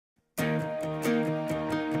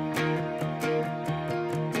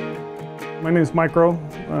My name is Mike Rowe.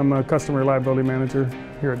 I'm a customer reliability manager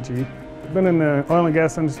here at GE. I've been in the oil and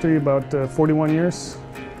gas industry about 41 years.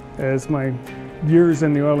 As my years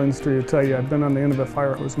in the oil industry will tell you, I've been on the end of a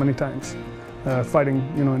fire hose many times, fighting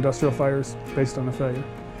industrial fires based on a failure.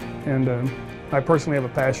 And I personally have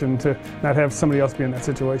a passion to not have somebody else be in that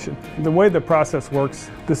situation. The way the process works,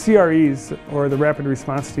 the CREs, or the rapid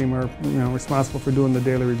response team, are responsible for doing the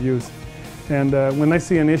daily reviews. And when they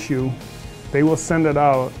see an issue, they will send it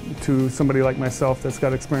out to somebody like myself that's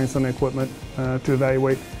got experience on the equipment to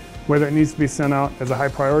evaluate whether it needs to be sent out as a high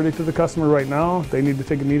priority to the customer right now. They need to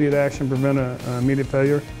take immediate action, prevent an immediate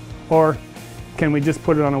failure, or can we just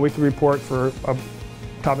put it on a weekly report for a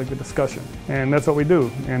topic of discussion? And that's what we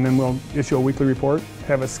do. And then we'll issue a weekly report,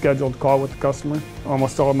 have a scheduled call with the customer.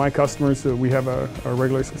 Almost all of my customers, we have a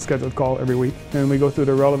regular scheduled call every week. And we go through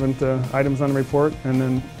the relevant items on the report, and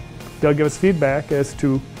then they'll give us feedback as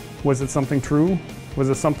to, was it something true? Was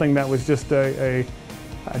it something that was just a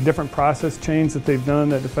different process change that they've done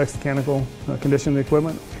that affects the mechanical condition of the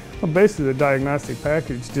equipment? Well, basically the diagnostic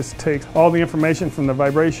package just takes all the information from the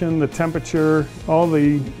vibration, the temperature, all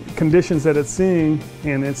the conditions that it's seeing,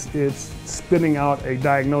 and it's spitting out a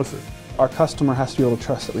diagnosis. Our customer has to be able to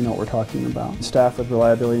trust that we know what we're talking about. Staff with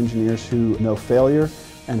reliability engineers who know failure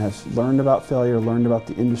and have learned about failure, learned about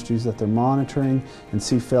the industries that they're monitoring, and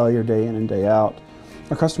see failure day in and day out.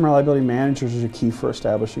 Our customer reliability managers are key for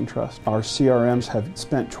establishing trust. Our CRMs have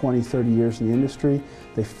spent 20, 30 years in the industry.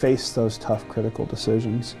 They face those tough, critical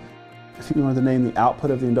decisions. If you wanted to name the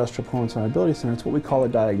output of the Industrial Performance and Reliability Center, it's what we call a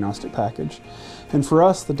diagnostic package. And for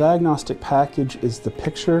us, the diagnostic package is the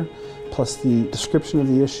picture plus the description of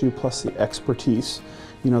the issue plus the expertise.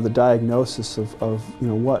 The diagnosis of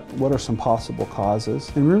what are some possible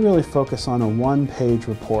causes. And we really focus on a one-page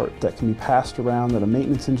report that can be passed around, that a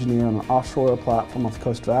maintenance engineer on an offshore oil platform off the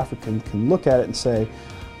coast of Africa can look at it and say,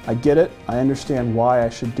 I get it, I understand why I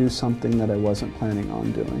should do something that I wasn't planning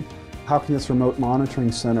on doing. How can this remote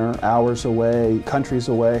monitoring center, hours away, countries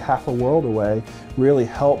away, half a world away, really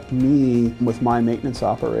help me with my maintenance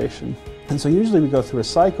operation? And so usually we go through a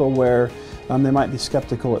cycle where they might be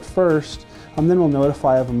skeptical at first, then we'll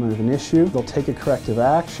notify them of an issue, they'll take a corrective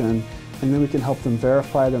action, and then we can help them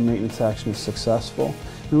verify their maintenance action is successful.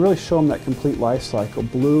 And really show them that complete life cycle,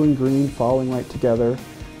 blue and green following right together,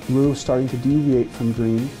 blue starting to deviate from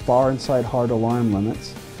green, far inside hard alarm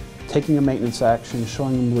limits, taking a maintenance action,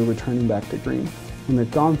 showing them blue, returning back to green. When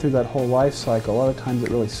they've gone through that whole life cycle, a lot of times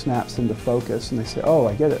it really snaps into focus and they say, oh,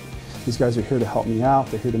 I get it. These guys are here to help me out,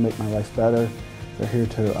 they're here to make my life better. They're here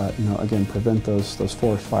to, again, prevent those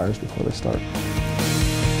forest fires before they start.